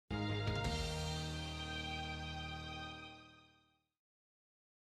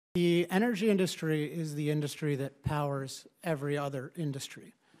The energy industry is the industry that powers every other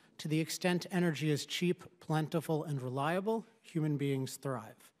industry. To the extent energy is cheap, plentiful, and reliable, human beings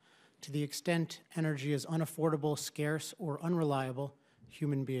thrive. To the extent energy is unaffordable, scarce, or unreliable,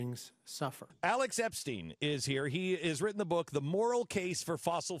 human beings suffer. Alex Epstein is here. He has written the book, The Moral Case for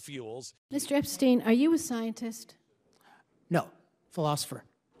Fossil Fuels. Mr. Epstein, are you a scientist? No, philosopher.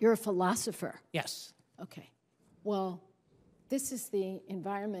 You're a philosopher? Yes. Okay. Well, this is the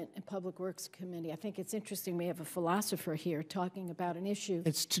Environment and Public Works Committee. I think it's interesting we have a philosopher here talking about an issue.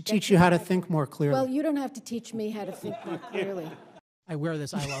 It's to teach you how to think more clearly. Well, you don't have to teach me how to think more clearly. I wear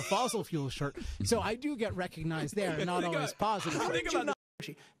this I Love Fossil Fuel shirt, so I do get recognized there, not always positively.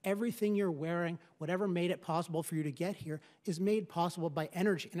 Everything you're wearing, whatever made it possible for you to get here, is made possible by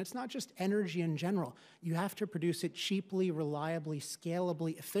energy. And it's not just energy in general. You have to produce it cheaply, reliably,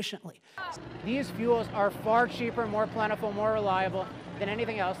 scalably, efficiently. These fuels are far cheaper, more plentiful, more reliable than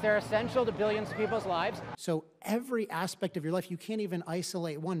anything else. They're essential to billions of people's lives. So every aspect of your life, you can't even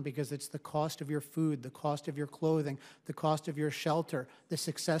isolate one because it's the cost of your food, the cost of your clothing, the cost of your shelter, the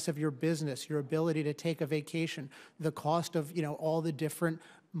success of your business, your ability to take a vacation, the cost of, all the different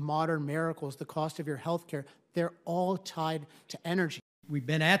modern miracles, the cost of your health care. They're all tied to energy. We've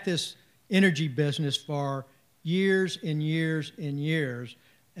been at this energy business for years and years and years,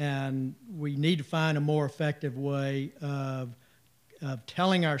 and we need to find a more effective way of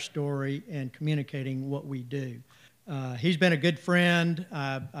telling our story and communicating what we do. He's been a good friend.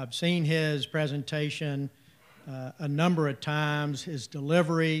 I've seen his presentation a number of times. His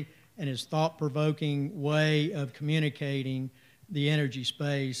delivery and his thought-provoking way of communicating the energy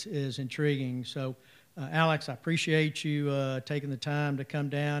space is intriguing. So, Alex, I appreciate you taking the time to come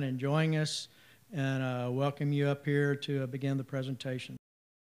down and join us, and welcome you up here to begin the presentation.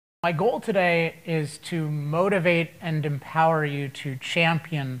 My goal today is to motivate and empower you to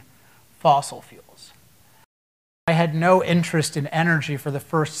champion fossil fuels. I had no interest in energy for the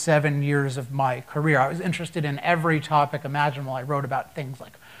first 7 years of my career. I was interested in every topic imaginable. I wrote about things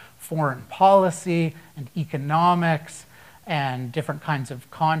like foreign policy and economics and different kinds of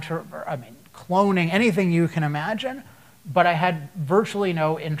cloning, anything you can imagine, but I had virtually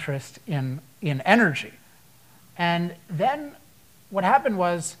no interest in energy. And then what happened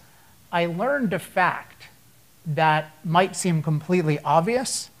was I learned a fact that might seem completely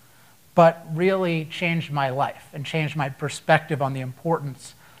obvious, but really changed my life and changed my perspective on the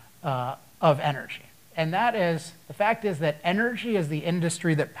importance of energy. And that is, the fact is that energy is the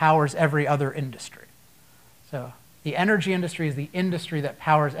industry that powers every other industry. So the energy industry is the industry that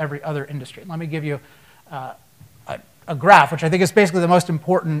powers every other industry. Let me give you a graph, which I think is basically the most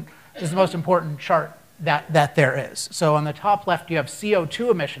important chart that there is. So on the top left, you have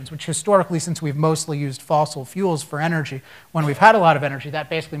CO2 emissions, which historically, since we've mostly used fossil fuels for energy, when we've had a lot of energy, that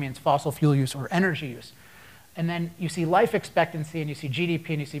basically means fossil fuel use or energy use. And then you see life expectancy, and you see GDP,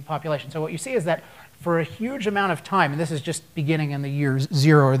 and you see population. So what you see is that for a huge amount of time, and this is just beginning in the year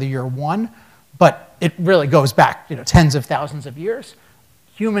 0 or the year 1, but it really goes back tens of thousands of years,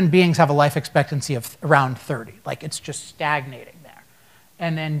 human beings have a life expectancy of around 30. Like, it's just stagnating there.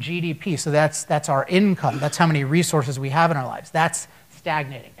 And then GDP, so that's our income. That's how many resources we have in our lives. That's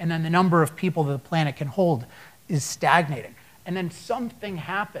stagnating. And then the number of people that the planet can hold is stagnating. And then something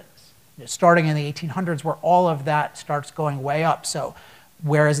happens, starting in the 1800s, where all of that starts going way up. So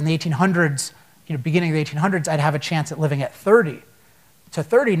whereas in the 1800s, beginning of the 1800s, I'd have a chance at living at 30. To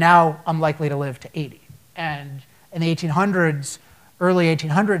 30, now I'm likely to live to 80. And in the 1800s, early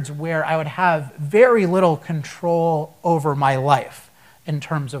 1800s, where I would have very little control over my life in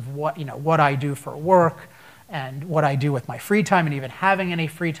terms of what I do for work and what I do with my free time, and even having any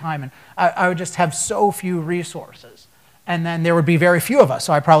free time. And I would just have so few resources. And then there would be very few of us,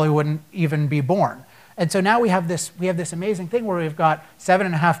 so I probably wouldn't even be born. And so now we have this amazing thing where we've got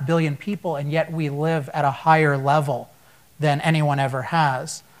 7.5 billion people, and yet we live at a higher level than anyone ever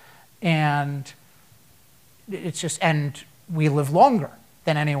has. And and we live longer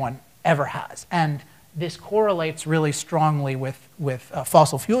than anyone ever has. And this correlates really strongly with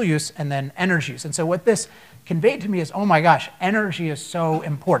fossil fuel use and then energy use. And so what this conveyed to me is, oh my gosh, energy is so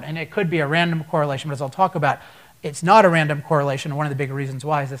important. And it could be a random correlation, but as I'll talk about, it's not a random correlation. One of the big reasons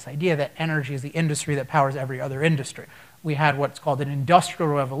why is this idea that energy is the industry that powers every other industry. We had what's called an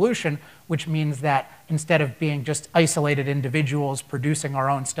industrial revolution, which means that instead of being just isolated individuals producing our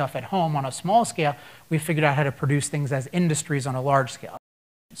own stuff at home on a small scale, we figured out how to produce things as industries on a large scale.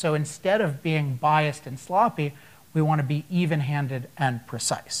 So instead of being biased and sloppy, we want to be even-handed and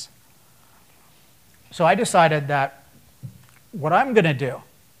precise. So I decided that what I'm going to do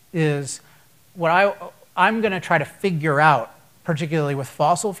is I'm going to try to figure out particularly with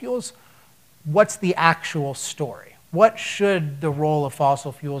fossil fuels, what's the actual story? What should the role of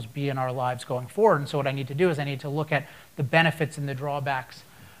fossil fuels be in our lives going forward? And so what I need to do is I need to look at the benefits and the drawbacks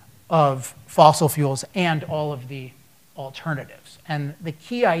of fossil fuels and all of the alternatives. And the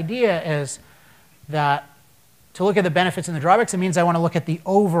key idea is that to look at the benefits and the drawbacks, it means I want to look at the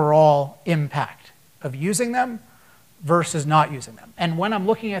overall impact of using them versus not using them. And when I'm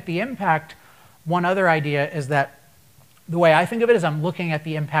looking at the impact, one other idea is that the way I think of it is I'm looking at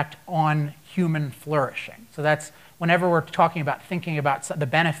the impact on human flourishing. So that's whenever we're talking about thinking about the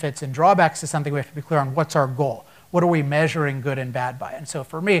benefits and drawbacks to something, we have to be clear on what's our goal. What are we measuring good and bad by? And so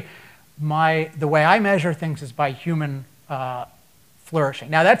for me, the way I measure things is by human flourishing.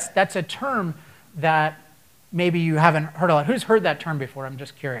 Now that's a term that maybe you haven't heard a lot. Who's heard that term before? I'm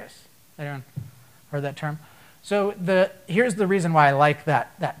just curious. Anyone heard that term? So here's the reason why I like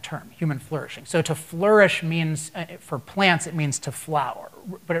that term, human flourishing. So to flourish means, for plants, it means to flower,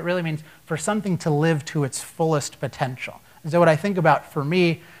 but it really means for something to live to its fullest potential. And so what I think about for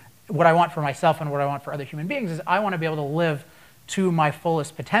me, what I want for myself and what I want for other human beings is I want to be able to live to my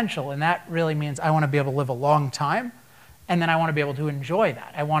fullest potential, and that really means I want to be able to live a long time, and then I want to be able to enjoy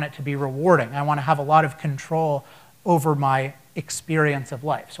that. I want it to be rewarding. I want to have a lot of control over my experience of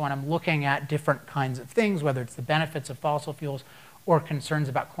life. So when I'm looking at different kinds of things, whether it's the benefits of fossil fuels or concerns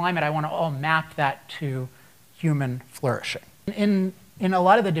about climate, I want to all map that to human flourishing. In a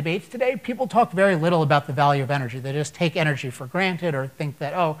lot of the debates today, people talk very little about the value of energy. They just take energy for granted or think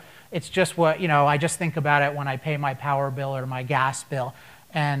that, oh, it's just what, I just think about it when I pay my power bill or my gas bill.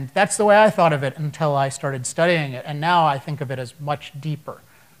 And that's the way I thought of it until I started studying it. And now I think of it as much deeper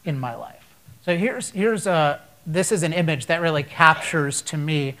in my life. So this is an image that really captures to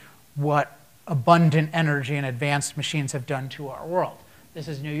me what abundant energy and advanced machines have done to our world. This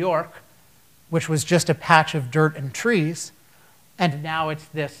is New York, which was just a patch of dirt and trees, and now it's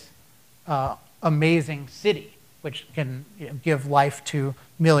this amazing city, which can give life to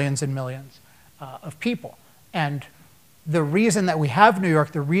millions and millions of people. And the reason that we have New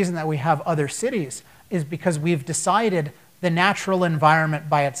York, the reason that we have other cities, is because we've decided the natural environment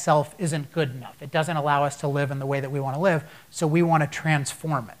by itself isn't good enough. It doesn't allow us to live in the way that we want to live, so we want to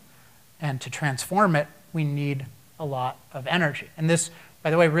transform it. And to transform it, we need a lot of energy. And this, by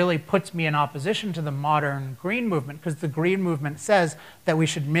the way, really puts me in opposition to the modern green movement, because the green movement says that we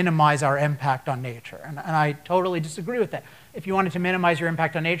should minimize our impact on nature. And I totally disagree with that. If you wanted to minimize your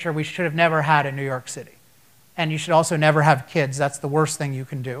impact on nature, we should have never had a New York City. And you should also never have kids. That's the worst thing you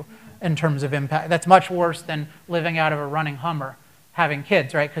can do in terms of impact. That's much worse than living out of a running Hummer, having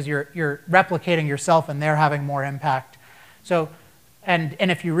kids, right? Because you're replicating yourself and they're having more impact. So, and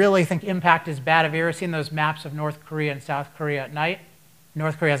if you really think impact is bad, have you ever seen those maps of North Korea and South Korea at night?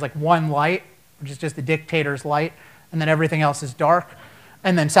 North Korea has like one light, which is just the dictator's light, and then everything else is dark.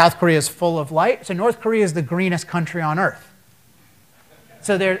 And then South Korea is full of light. So North Korea is the greenest country on earth.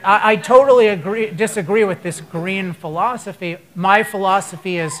 So I totally disagree with this green philosophy. My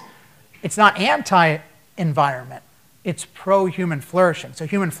philosophy is, it's not anti-environment, it's pro-human flourishing. So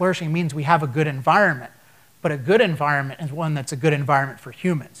human flourishing means we have a good environment, but a good environment is one that's a good environment for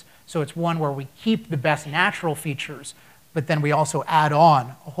humans. So it's one where we keep the best natural features, but then we also add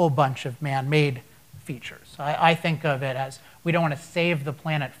on a whole bunch of man-made features. So I think of it as we don't want to save the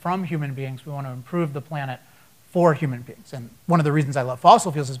planet from human beings, we want to improve the planet for human beings. And one of the reasons I love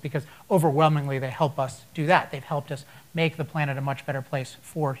fossil fuels is because overwhelmingly they help us do that. They've helped us make the planet a much better place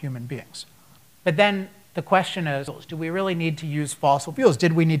for human beings. But then the question is, do we really need to use fossil fuels?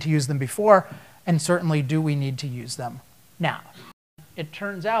 Did we need to use them before? And certainly, do we need to use them now? It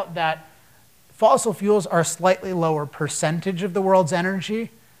turns out that fossil fuels are a slightly lower percentage of the world's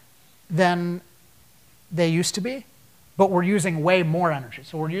energy than they used to be, but we're using way more energy.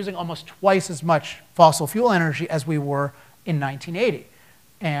 So we're using almost twice as much fossil fuel energy as we were in 1980.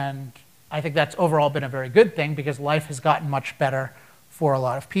 And I think that's overall been a very good thing because life has gotten much better for a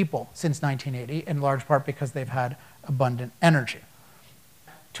lot of people since 1980, in large part because they've had abundant energy.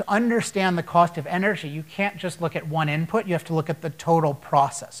 To understand the cost of energy, you can't just look at one input, you have to look at the total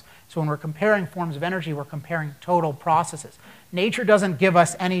process. So when we're comparing forms of energy, we're comparing total processes. Nature doesn't give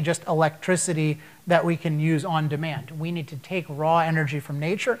us any just electricity that we can use on demand. We need to take raw energy from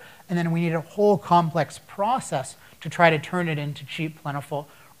nature, and then we need a whole complex process to try to turn it into cheap, plentiful,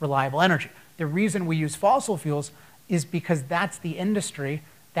 reliable energy. The reason we use fossil fuels is because that's the industry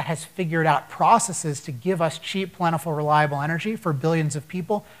that has figured out processes to give us cheap, plentiful, reliable energy for billions of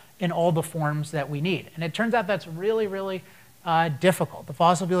people in all the forms that we need. And it turns out that's really, really difficult. The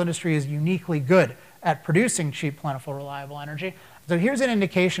fossil fuel industry is uniquely good at producing cheap, plentiful, reliable energy. So here's an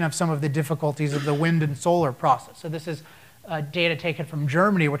indication of some of the difficulties of the wind and solar process. So this is data taken from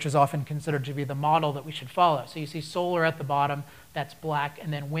Germany, which is often considered to be the model that we should follow. So you see solar at the bottom, that's black,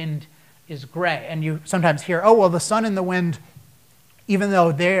 and then wind is gray. And you sometimes hear, oh, well, the sun and the wind, even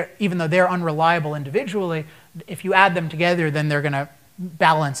though they're unreliable individually, if you add them together, then they're going to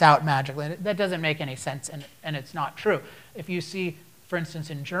balance out magically. And that doesn't make any sense, and it's not true. If you see, for instance,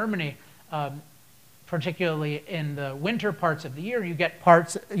 in Germany, particularly in the winter parts of the year, you get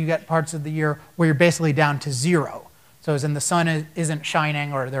parts of the year where you're basically down to zero. So as in the sun isn't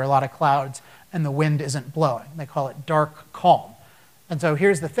shining, or there are a lot of clouds, and the wind isn't blowing. They call it dark calm. And so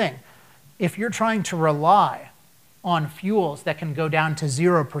here's the thing. If you're trying to rely on fuels that can go down to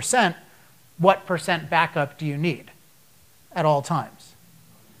 0%, what percent backup do you need at all times?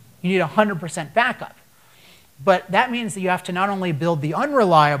 You need 100% backup. But that means that you have to not only build the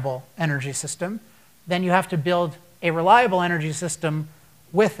unreliable energy system, then you have to build a reliable energy system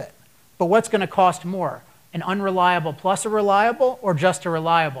with it. But what's going to cost more? An unreliable plus a reliable, or just a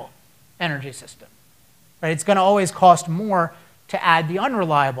reliable energy system? Right? It's going to always cost more to add the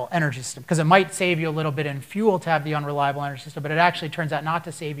unreliable energy system, because it might save you a little bit in fuel to have the unreliable energy system, but it actually turns out not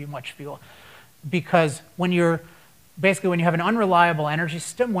to save you much fuel. Because when you have an unreliable energy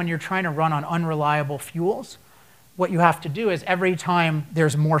system, when you're trying to run on unreliable fuels, what you have to do is every time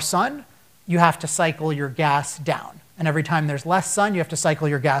there's more sun, you have to cycle your gas down. And every time there's less sun, you have to cycle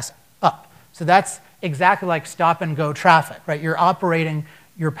your gas up. So that's exactly like stop and go traffic, right? You're operating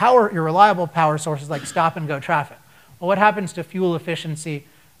your reliable power sources like stop and go traffic. Well, what happens to fuel efficiency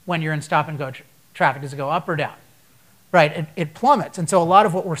when you're in stop and go traffic? Does it go up or down? Right, it plummets. And so a lot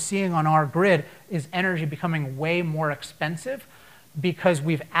of what we're seeing on our grid is energy becoming way more expensive because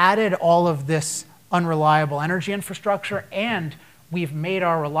we've added all of this unreliable energy infrastructure, and we've made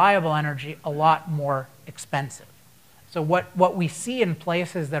our reliable energy a lot more expensive. So what we see in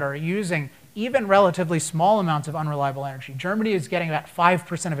places that are using even relatively small amounts of unreliable energy, Germany is getting about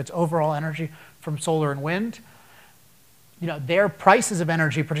 5% of its overall energy from solar and wind. You know, their prices of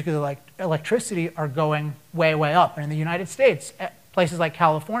energy, particularly like electricity, are going way, way up. And in the United States, places like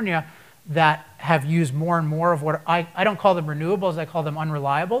California that have used more and more of what I don't call them renewables, I call them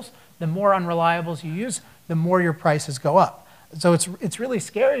unreliables. The more unreliables you use, the more your prices go up. So it's really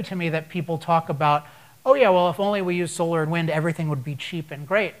scary to me that people talk about, oh yeah, well, if only we use solar and wind, everything would be cheap and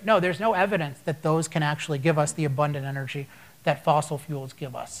great. No, there's no evidence that those can actually give us the abundant energy that fossil fuels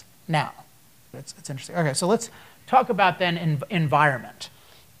give us now. It's interesting. Okay, so let's talk about then environment,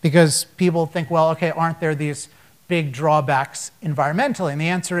 because people think, well, okay, aren't there these big drawbacks environmentally? And the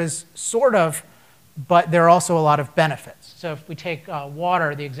answer is sort of, but there are also a lot of benefits. So if we take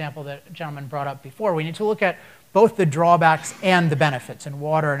water, the example that a gentleman brought up before, we need to look at both the drawbacks and the benefits in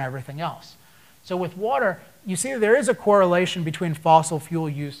water and everything else. So with water, you see there is a correlation between fossil fuel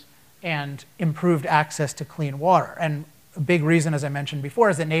use and improved access to clean water. And a big reason, as I mentioned before,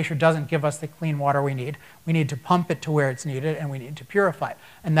 is that nature doesn't give us the clean water we need. We need to pump it to where it's needed, and we need to purify it.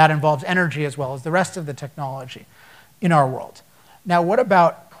 And that involves energy as well as the rest of the technology in our world. Now, what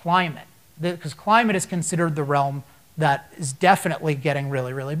about climate? Because climate is considered the realm that is definitely getting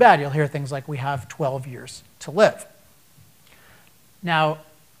really, really bad. You'll hear things like we have 12 years to live. Now,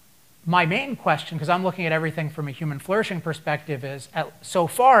 my main question, because I'm looking at everything from a human flourishing perspective, is, so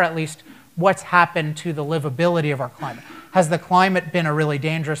far at least, what's happened to the livability of our climate? Has the climate been a really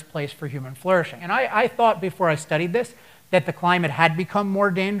dangerous place for human flourishing? And I thought before I studied this that the climate had become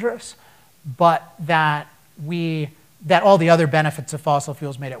more dangerous, but that all the other benefits of fossil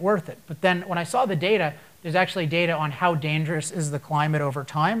fuels made it worth it. But then when I saw the data, there's actually data on how dangerous is the climate over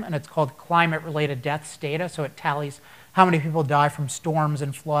time, and it's called climate-related deaths data, so it tallies how many people die from storms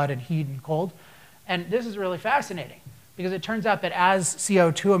and flood and heat and cold. And this is really fascinating, because it turns out that as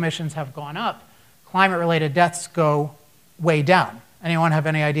CO2 emissions have gone up, climate-related deaths go way down. Anyone have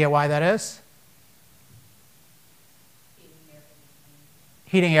any idea why that is?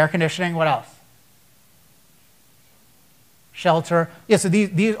 Heating, air conditioning, what else? Shelter. Yeah, so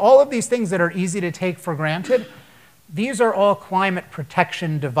all of these things that are easy to take for granted, these are all climate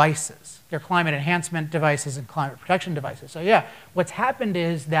protection devices. They're climate enhancement devices and climate protection devices. So yeah, what's happened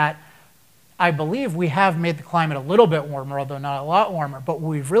is that I believe we have made the climate a little bit warmer, although not a lot warmer, but what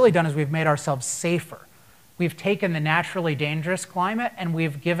we've really done is we've made ourselves safer. We've taken the naturally dangerous climate and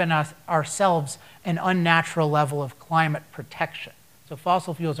we've given ourselves an unnatural level of climate protection. So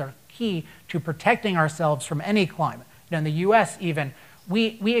fossil fuels are key to protecting ourselves from any climate. You know, in the US even,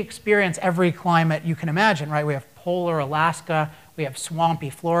 we experience every climate you can imagine, right? We have polar Alaska, we have swampy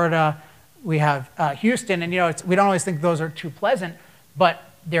Florida, we have Houston, and you know, we don't always think those are too pleasant, but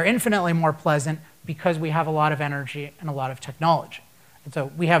they're infinitely more pleasant because we have a lot of energy and a lot of technology. And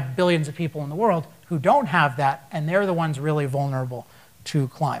so we have billions of people in the world who don't have that, and they're the ones really vulnerable to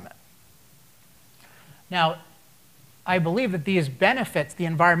climate. Now, I believe that these benefits, the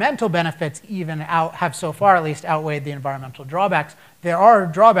environmental benefits, even have so far at least outweighed the environmental drawbacks. There are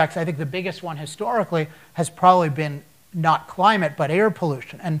drawbacks. I think the biggest one historically has probably been not climate, but air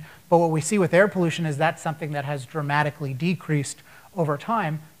pollution. But what we see with air pollution is that's something that has dramatically decreased over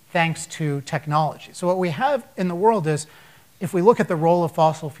time thanks to technology. So what we have in the world is, if we look at the role of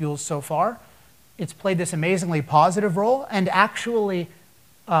fossil fuels so far, it's played this amazingly positive role, and actually,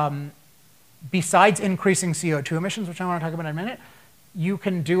 besides increasing CO2 emissions, which I want to talk about in a minute, you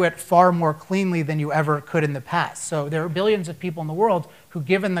can do it far more cleanly than you ever could in the past. So there are billions of people in the world who,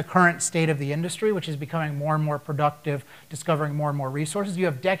 given the current state of the industry, which is becoming more and more productive, discovering more and more resources, you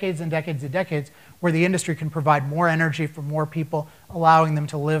have decades and decades and decades where the industry can provide more energy for more people, allowing them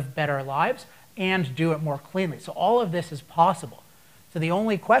to live better lives and do it more cleanly. So all of this is possible. So the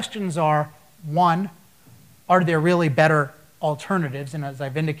only questions are, one, are there really better alternatives? And as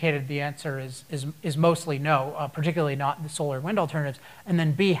I've indicated, the answer is mostly no, particularly not the solar and wind alternatives. And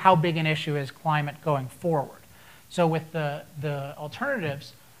then B, how big an issue is climate going forward? So with the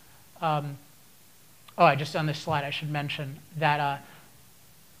alternatives, just on this slide, I should mention that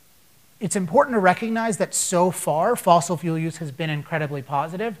it's important to recognize that so far, fossil fuel use has been incredibly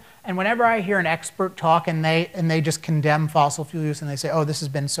positive. And whenever I hear an expert talk and they just condemn fossil fuel use and they say, oh, this has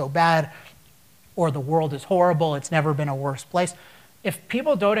been so bad, or the world is horrible, it's never been a worse place. If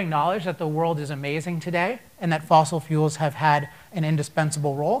people don't acknowledge that the world is amazing today and that fossil fuels have had an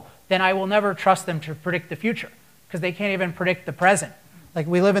indispensable role, then I will never trust them to predict the future, because they can't even predict the present. Like,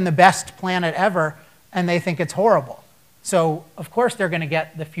 we live in the best planet ever, and they think it's horrible. So, of course, they're going to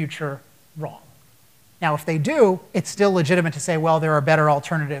get the future wrong. Now, if they do, it's still legitimate to say, well, there are better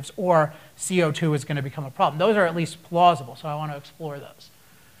alternatives, or CO2 is going to become a problem. Those are at least plausible, so I want to explore those.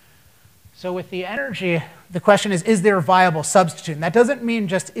 So with the energy, the question is there a viable substitute? And that doesn't mean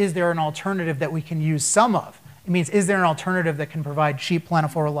just, is there an alternative that we can use some of? It means, is there an alternative that can provide cheap,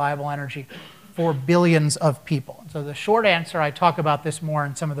 plentiful, reliable energy for billions of people? So the short answer, I talk about this more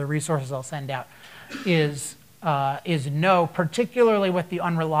in some of the resources I'll send out, is no, particularly with the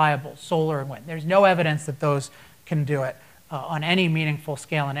unreliable solar and wind. There's no evidence that those can do it on any meaningful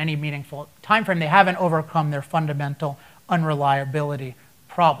scale in any meaningful time frame. They haven't overcome their fundamental unreliability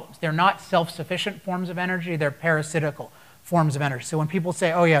problems. They're not self-sufficient forms of energy, they're parasitical forms of energy. So when people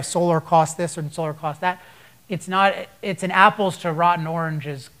say, oh yeah, solar costs this and solar costs that, it's an apples to rotten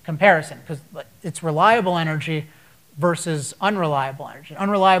oranges comparison, because it's reliable energy versus unreliable energy.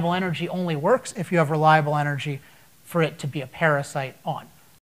 Unreliable energy only works if you have reliable energy for it to be a parasite on.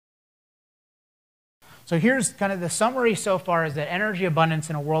 So here's kind of the summary so far, is that energy abundance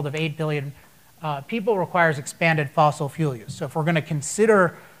in a world of 8 billion people requires expanded fossil fuel use. So if we're going to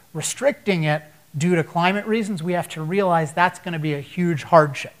consider restricting it due to climate reasons, we have to realize that's going to be a huge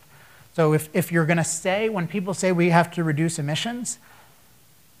hardship. So if you're going to say, when people say we have to reduce emissions,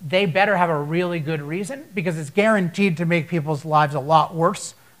 they better have a really good reason, because it's guaranteed to make people's lives a lot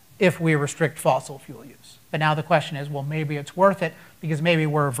worse if we restrict fossil fuel use. But now the question is, well, maybe it's worth it, because maybe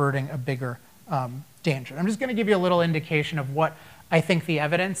we're averting a bigger danger. I'm just going to give you a little indication of what I think the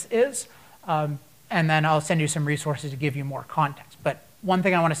evidence is. And then I'll send you some resources to give you more context. But one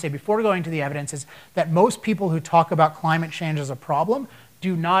thing I want to say before going to the evidence is that most people who talk about climate change as a problem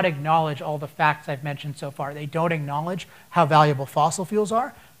do not acknowledge all the facts I've mentioned so far. They don't acknowledge how valuable fossil fuels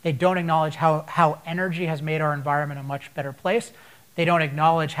are. They don't acknowledge how energy has made our environment a much better place. They don't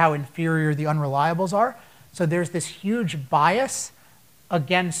acknowledge how inferior the unreliables are. So there's this huge bias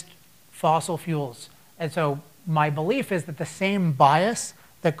against fossil fuels. And so my belief is that the same bias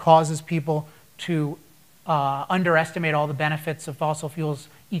that causes people to underestimate all the benefits of fossil fuels,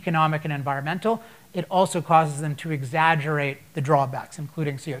 economic and environmental, it also causes them to exaggerate the drawbacks,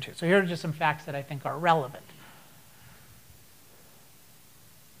 including CO2. So here are just some facts that I think are relevant.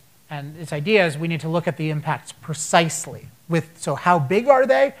 And this idea is we need to look at the impacts precisely. So how big are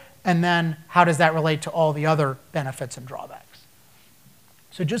they? And then how does that relate to all the other benefits and drawbacks?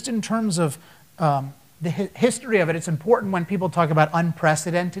 So just in terms of the history of it, it's important when people talk about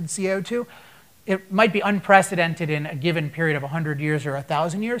unprecedented CO2. It might be unprecedented in a given period of 100 years or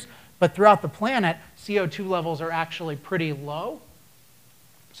 1,000 years, but throughout the planet, CO2 levels are actually pretty low.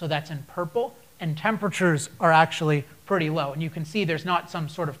 So that's in purple. And temperatures are actually pretty low. And you can see there's not some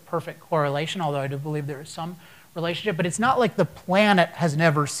sort of perfect correlation, although I do believe there is some relationship. But it's not like the planet has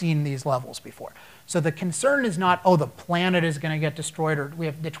never seen these levels before. So the concern is not, oh, the planet is going to get destroyed, or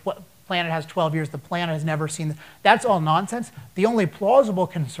the planet has 12 years, the planet has never seen. That's all nonsense. The only plausible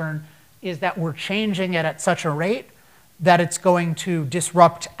concern is that we're changing it at such a rate that it's going to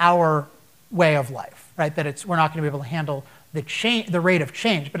disrupt our way of life, right? That we're not going to be able to handle the rate of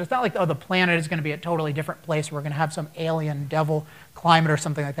change. But it's not like, oh, the planet is going to be a totally different place. We're going to have some alien devil climate or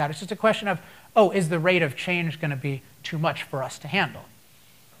something like that. It's just a question of, oh, is the rate of change going to be too much for us to handle?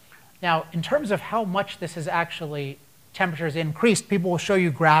 Now, in terms of how much this has actually, temperatures increased, people will show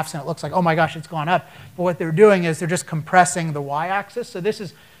you graphs and it looks like, oh my gosh, it's gone up. But what they're doing is they're just compressing the y-axis. So this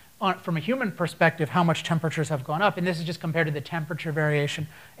is, from a human perspective, how much temperatures have gone up. And this is just compared to the temperature variation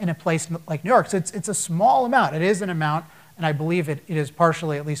in a place like New York. So it's a small amount. It is an amount, and I believe it is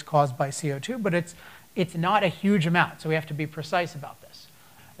partially at least caused by CO2, but it's not a huge amount. So we have to be precise about this.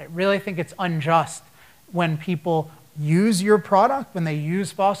 I really think it's unjust when people use your product, when they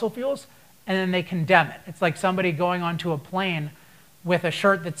use fossil fuels, and then they condemn it. It's like somebody going onto a plane with a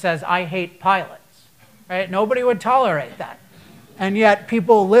shirt that says, "I hate pilots," right? Nobody would tolerate that. And yet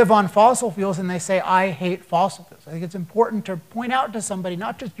people live on fossil fuels and they say, "I hate fossil fuels." I think it's important to point out to somebody,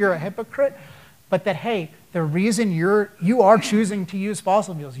 not just you're a hypocrite, but that, hey, the reason you are choosing to use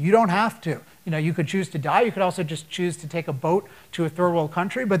fossil fuels, you don't have to. You know, you could choose to die. You could also just choose to take a boat to a third world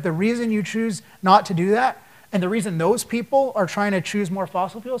country. But the reason you choose not to do that, and the reason those people are trying to choose more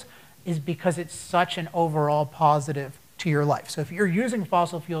fossil fuels, is because it's such an overall positive to your life. So if you're using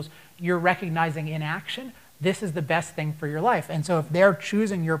fossil fuels, you're recognizing in action, this is the best thing for your life. And so if they're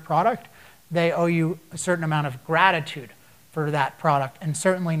choosing your product, they owe you a certain amount of gratitude for that product, and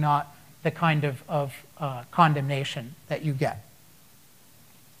certainly not the kind of condemnation that you get.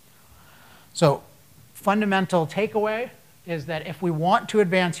 So fundamental takeaway is that if we want to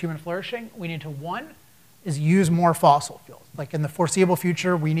advance human flourishing, we need to, one, is use more fossil fuels. Like in the foreseeable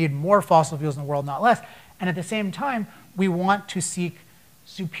future, we need more fossil fuels in the world, not less. And at the same time, we want to seek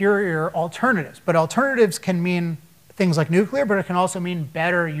superior alternatives. But alternatives can mean things like nuclear, but it can also mean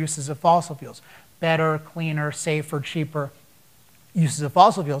better uses of fossil fuels, better, cleaner, safer, cheaper uses of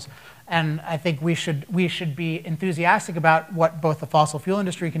fossil fuels. And I think we should be enthusiastic about what both the fossil fuel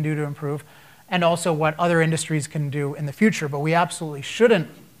industry can do to improve and also what other industries can do in the future. But we absolutely shouldn't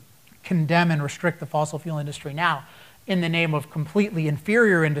condemn and restrict the fossil fuel industry now in the name of completely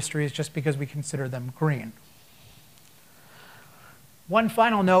inferior industries just because we consider them green. One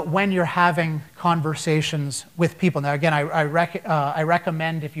final note, when you're having conversations with people. Now, again, I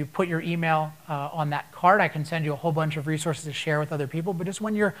recommend if you put your email on that card, I can send you a whole bunch of resources to share with other people. But just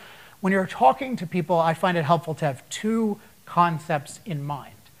when you're talking to people, I find it helpful to have two concepts in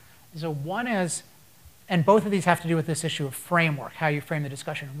mind. So one is, and both of these have to do with this issue of framework, how you frame the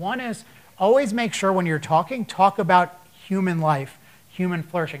discussion. One is always make sure when you're talking, talk about human life, human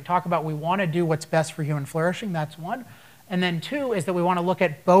flourishing. Talk about we want to do what's best for human flourishing, that's one. And then two is that we want to look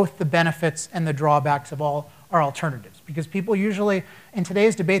at both the benefits and the drawbacks of all our alternatives. Because people usually, in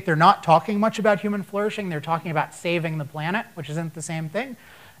today's debate, they're not talking much about human flourishing. They're talking about saving the planet, which isn't the same thing.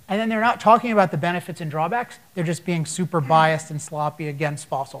 And then they're not talking about the benefits and drawbacks. They're just being super biased and sloppy against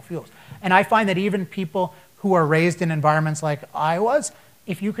fossil fuels. And I find that even people who are raised in environments like I was,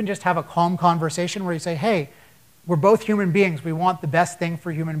 if you can just have a calm conversation where you say, hey, we're both human beings. We want the best thing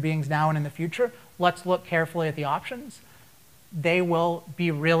for human beings now and in the future. Let's look carefully at the options. They will be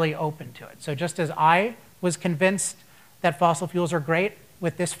really open to it. So just as I was convinced that fossil fuels are great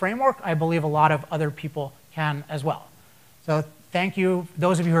with this framework, I believe a lot of other people can as well. So thank you,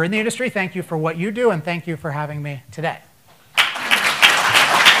 those of you who are in the industry, thank you for what you do, and thank you for having me today.